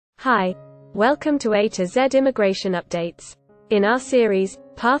Hi. Welcome to A to Z Immigration Updates. In our series,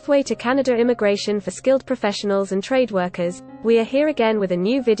 Pathway to Canada Immigration for Skilled Professionals and Trade Workers, we are here again with a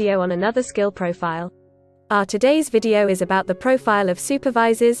new video on another skill profile. Our today's video is about the profile of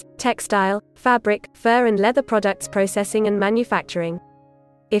supervisors, textile, fabric, fur and leather products processing and manufacturing.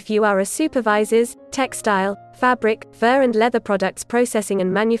 If you are a supervisors, textile, fabric, fur and leather products processing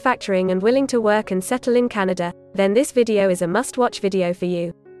and manufacturing and willing to work and settle in Canada, then this video is a must-watch video for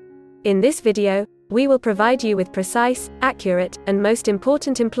you. In this video, we will provide you with precise, accurate, and most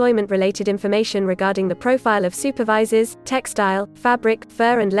important employment-related information regarding the profile of supervisors, textile, fabric,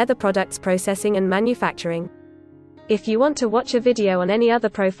 fur and leather products processing and manufacturing. If you want to watch a video on any other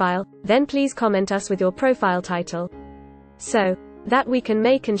profile, then please comment us with your profile title, so that we can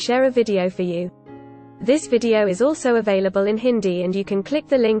make and share a video for you. This video is also available in Hindi and you can click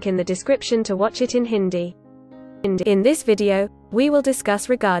the link in the description to watch it in Hindi. In this video, we will discuss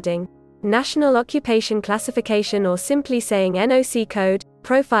regarding National Occupation Classification, or simply saying NOC code,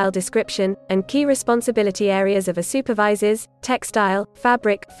 profile description, and key responsibility areas of a supervisor's, textile,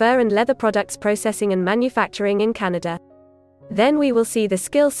 fabric, fur and leather products processing and manufacturing in Canada. Then we will see the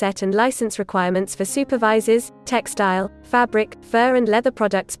skill set and license requirements for supervisors, textile, fabric, fur and leather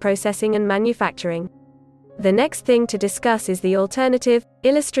products processing and manufacturing. The next thing to discuss is the alternative,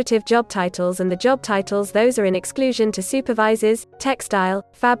 illustrative job titles, and the job titles those are in exclusion to supervisors, textile,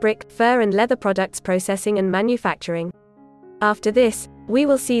 fabric, fur and leather products processing and manufacturing. After this, we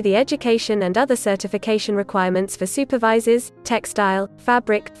will see the education and other certification requirements for supervisors, textile,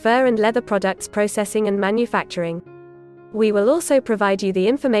 fabric, fur and leather products processing and manufacturing. We will also provide you the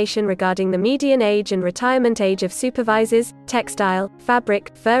information regarding the median age and retirement age of supervisors, textile,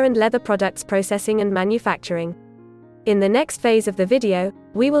 fabric, fur and leather products processing and manufacturing. In the next phase of the video,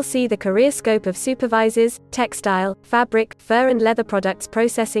 we will see the career scope of supervisors, textile, fabric, fur and leather products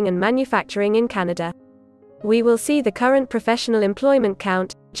processing and manufacturing in Canada. We will see the current professional employment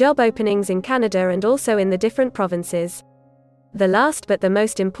count, job openings in Canada and also in the different provinces. The last but the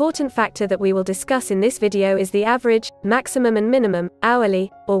most important factor that we will discuss in this video is the average, maximum and minimum,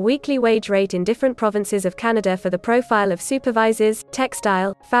 hourly, or weekly wage rate in different provinces of Canada for the profile of supervisors,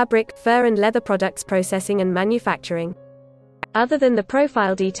 textile, fabric, fur and leather products processing and manufacturing. Other than the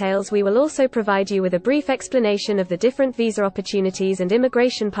profile details, we will also provide you with a brief explanation of the different visa opportunities and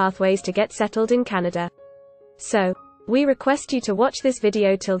immigration pathways to get settled in Canada. So, we request you to watch this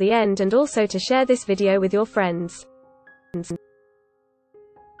video till the end and also to share this video with your friends.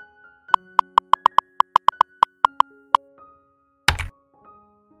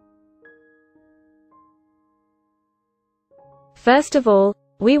 First of all,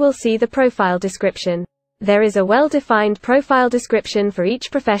 we will see the profile description. There is a well-defined profile description for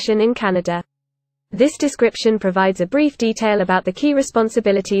each profession in Canada. This description provides a brief detail about the key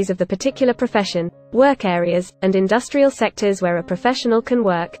responsibilities of the particular profession, work areas, and industrial sectors where a professional can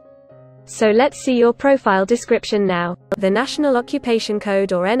work. So let's see your profile description now. The National Occupation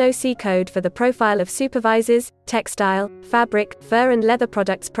Code, or NOC code, for the profile of supervisors, textile, fabric, fur and leather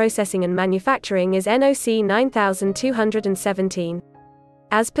products processing and manufacturing is NOC 9217.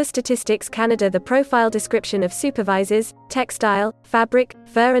 As per Statistics Canada, the profile description of supervisors, textile, fabric,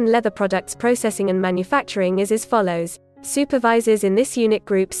 fur and leather products processing and manufacturing is as follows. Supervisors in this unit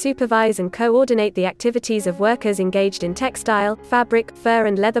group supervise and coordinate the activities of workers engaged in textile, fabric, fur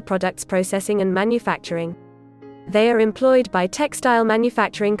and leather products processing and manufacturing. They are employed by textile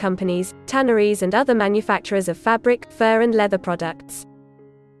manufacturing companies, tanneries and other manufacturers of fabric, fur and leather products.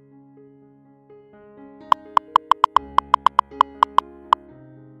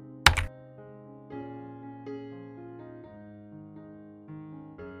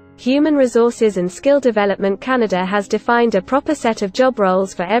 Human Resources and Skill Development Canada has defined a proper set of job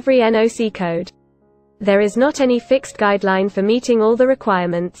roles for every NOC code. There is not any fixed guideline for meeting all the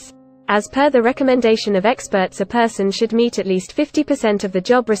requirements. As per the recommendation of experts, a person should meet at least 50% of the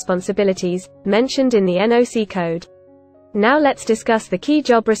job responsibilities mentioned in the NOC code. Now let's discuss the key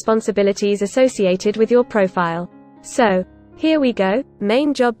job responsibilities associated with your profile. So, here we go.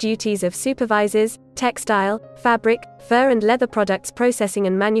 Main job duties of supervisors, textile, fabric, fur and leather products processing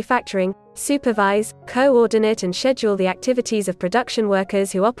and manufacturing: supervise, coordinate and schedule the activities of production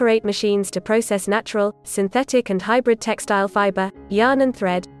workers who operate machines to process natural, synthetic and hybrid textile fiber, yarn and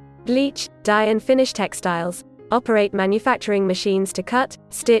thread, bleach, dye and finish textiles, operate manufacturing machines to cut,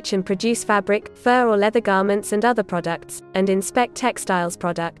 stitch and produce fabric, fur or leather garments and other products, and inspect textiles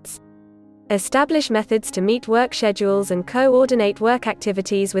products. Establish methods to meet work schedules and coordinate work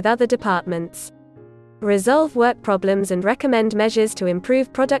activities with other departments. Resolve work problems and recommend measures to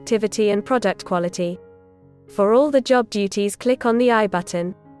improve productivity and product quality. For all the job duties, click on the I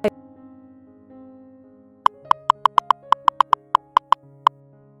button.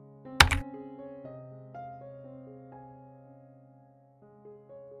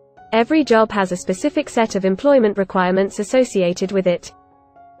 Every job has a specific set of employment requirements associated with it.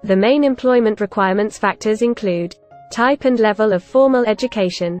 The main employment requirements factors include type and level of formal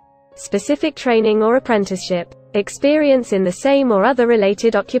education, specific training or apprenticeship, experience in the same or other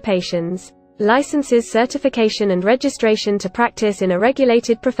related occupations, licenses, certification and registration to practice in a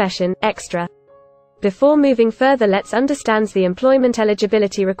regulated profession, extra. Before moving further, let's understand the employment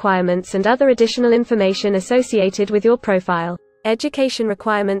eligibility requirements and other additional information associated with your profile. Education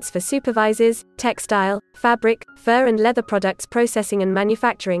requirements for supervisors, textile, fabric, fur and leather products processing and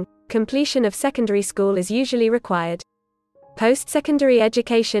manufacturing. Completion of secondary school is usually required. Post-secondary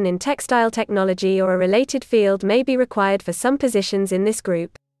education in textile technology or a related field may be required for some positions in this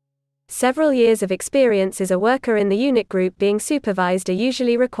group. Several years of experience as a worker in the unit group being supervised are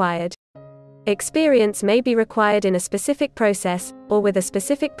usually required. Experience may be required in a specific process, or with a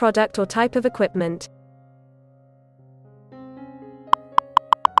specific product or type of equipment.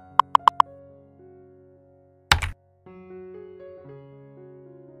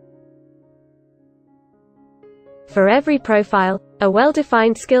 For every profile, a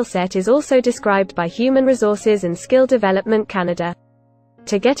well-defined skill set is also described by Human Resources and Skill Development Canada.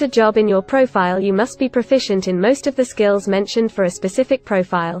 To get a job in your profile, you must be proficient in most of the skills mentioned for a specific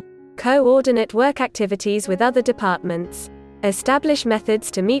profile. Coordinate work activities with other departments. Establish methods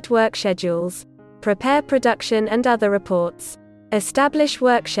to meet work schedules. Prepare production and other reports. Establish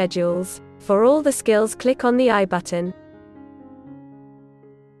work schedules. For all the skills, click on the I button.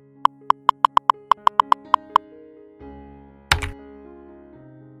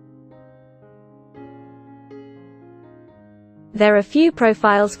 There are few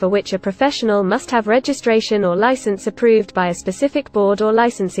profiles for which a professional must have registration or license approved by a specific board or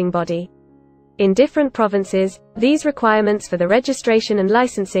licensing body. In different provinces, these requirements for the registration and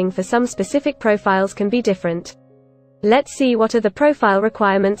licensing for some specific profiles can be different. Let's see what are the profile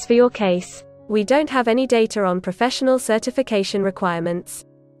requirements for your case. We don't have any data on professional certification requirements.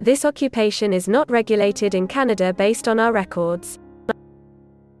 This occupation is not regulated in Canada based on our records.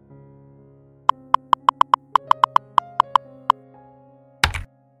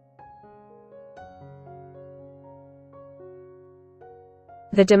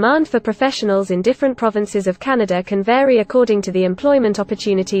 The demand for professionals in different provinces of Canada can vary according to the employment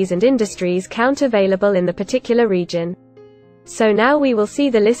opportunities and industries count available in the particular region. So now we will see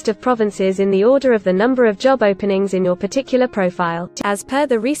the list of provinces in the order of the number of job openings in your particular profile. As per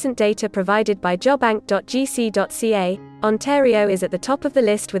the recent data provided by jobbank.gc.ca, Ontario is at the top of the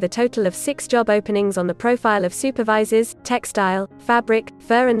list with a total of 6 job openings on the profile of supervisors, textile, fabric,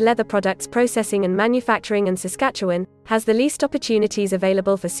 fur and leather products processing and manufacturing, and Saskatchewan has the least opportunities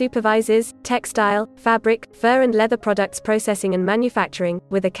available for supervisors, textile, fabric, fur and leather products processing and manufacturing,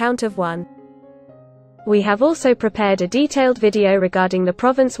 with a count of 1. We have also prepared a detailed video regarding the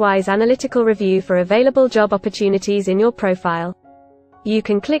province-wise analytical review for available job opportunities in your profile. You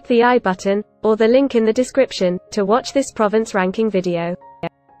can click the I button, or the link in the description, to watch this province ranking video.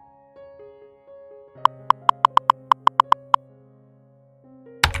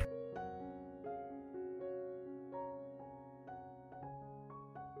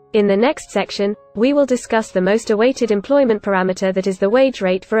 In the next section, we will discuss the most awaited employment parameter, that is the wage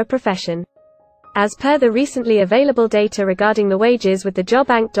rate for a profession. As per the recently available data regarding the wages with the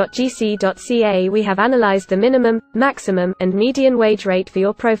jobbank.gc.ca, we have analyzed the minimum, maximum, and median wage rate for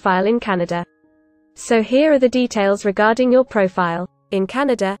your profile in Canada. So here are the details regarding your profile. In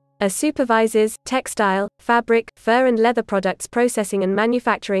Canada, a supervisor's, textile, fabric, fur and leather products processing and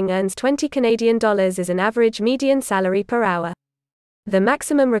manufacturing earns $20 as an average median salary per hour. The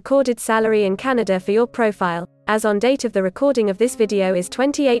maximum recorded salary in Canada for your profile, as on date of the recording of this video, is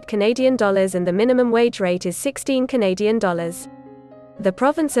 $28 and the minimum wage rate is $16. The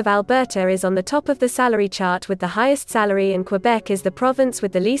province of Alberta is on the top of the salary chart with the highest salary, and Quebec is the province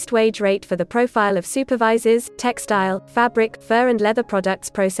with the least wage rate for the profile of supervisors, textile, fabric, fur and leather products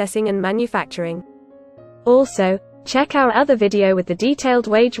processing and manufacturing. Also, check our other video with the detailed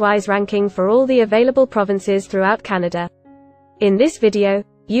wage-wise ranking for all the available provinces throughout Canada. In this video,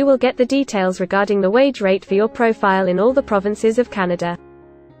 you will get the details regarding the wage rate for your profile in all the provinces of Canada.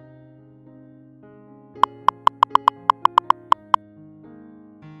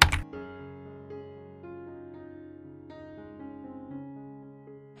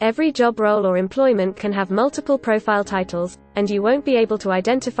 Every job role or employment can have multiple profile titles, and you won't be able to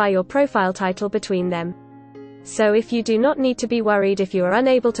identify your profile title between them. So if you do not need to be worried if you are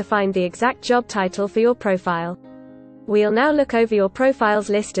unable to find the exact job title for your profile. We'll now look over your profile's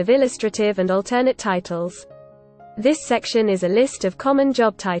list of illustrative and alternate titles. This section is a list of common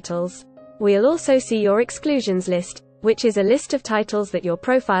job titles. We'll also see your exclusions list, which is a list of titles that your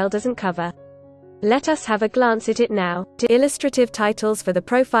profile doesn't cover. Let us have a glance at it now. Illustrative titles for the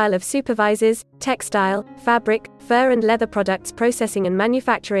profile of supervisors, textile, fabric, fur and leather products processing and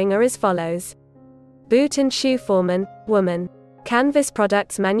manufacturing are as follows. Boot and shoe foreman, woman. Canvas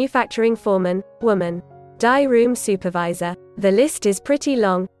products manufacturing foreman, woman. Dye room supervisor. The list is pretty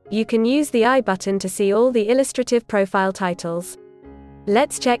long. You can use the I button to see all the illustrative profile titles.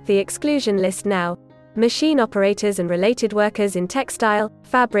 Let's check the exclusion list now. Machine operators and related workers in textile,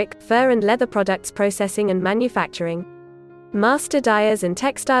 fabric, fur and leather products processing and manufacturing. Master dyers and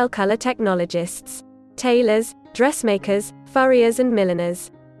textile color technologists. Tailors, dressmakers, furriers and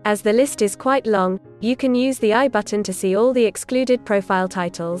milliners. As the list is quite long, you can use the I button to see all the excluded profile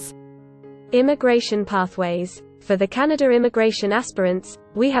titles. Immigration pathways. For the Canada immigration aspirants,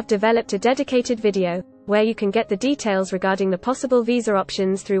 we have developed a dedicated video, where you can get the details regarding the possible visa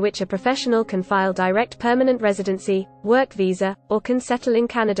options through which a professional can file direct permanent residency, work visa, or can settle in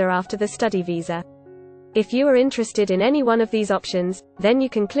Canada after the study visa. If you are interested in any one of these options, then you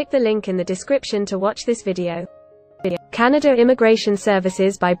can click the link in the description to watch this video. Canada Immigration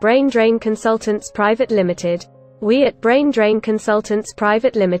Services by Brain Drain Consultants Private Limited. We at Brain Drain Consultants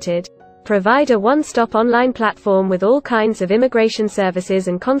Private Limited provide a one-stop online platform with all kinds of immigration services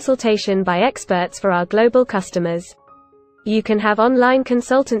and consultation by experts for our global customers. You can have online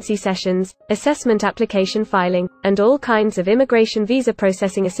consultancy sessions, assessment application filing, and all kinds of immigration visa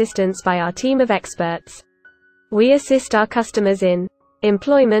processing assistance by our team of experts. We assist our customers in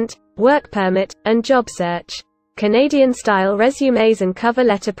employment, work permit, and job search, Canadian-style resumes and cover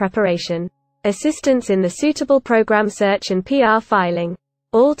letter preparation, assistance in the suitable program search and PR filing,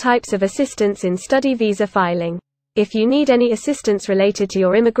 all types of assistance in study visa filing. If you need any assistance related to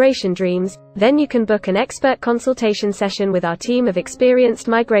your immigration dreams, then you can book an expert consultation session with our team of experienced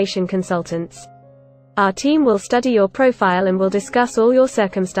migration consultants. Our team will study your profile and will discuss all your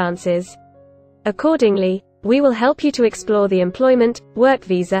circumstances. Accordingly, we will help you to explore the employment, work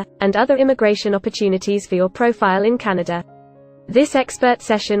visa, and other immigration opportunities for your profile in Canada. This expert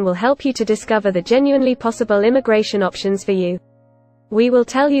session will help you to discover the genuinely possible immigration options for you. We will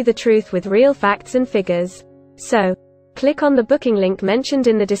tell you the truth with real facts and figures. So, click on the booking link mentioned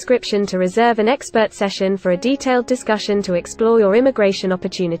in the description to reserve an expert session for a detailed discussion to explore your immigration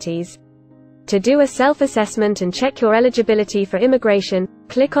opportunities. To do a self-assessment and check your eligibility for immigration,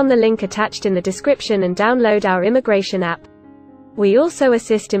 click on the link attached in the description and download our immigration app. We also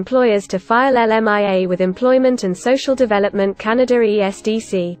assist employers to file LMIA with Employment and Social Development Canada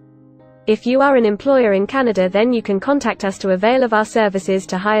 (ESDC). If you are an employer in Canada, then you can contact us to avail of our services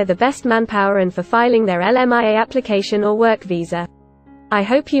to hire the best manpower and for filing their LMIA application or work visa. I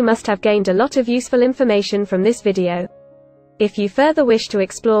hope you must have gained a lot of useful information from this video. If you further wish to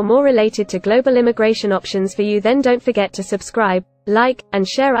explore more related to global immigration options for you, then don't forget to subscribe, like, and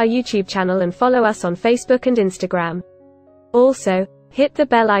share our YouTube channel and follow us on Facebook and Instagram. Also, hit the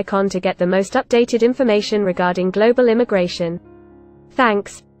bell icon to get the most updated information regarding global immigration.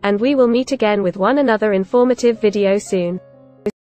 Thanks. And we will meet again with one another informative video soon.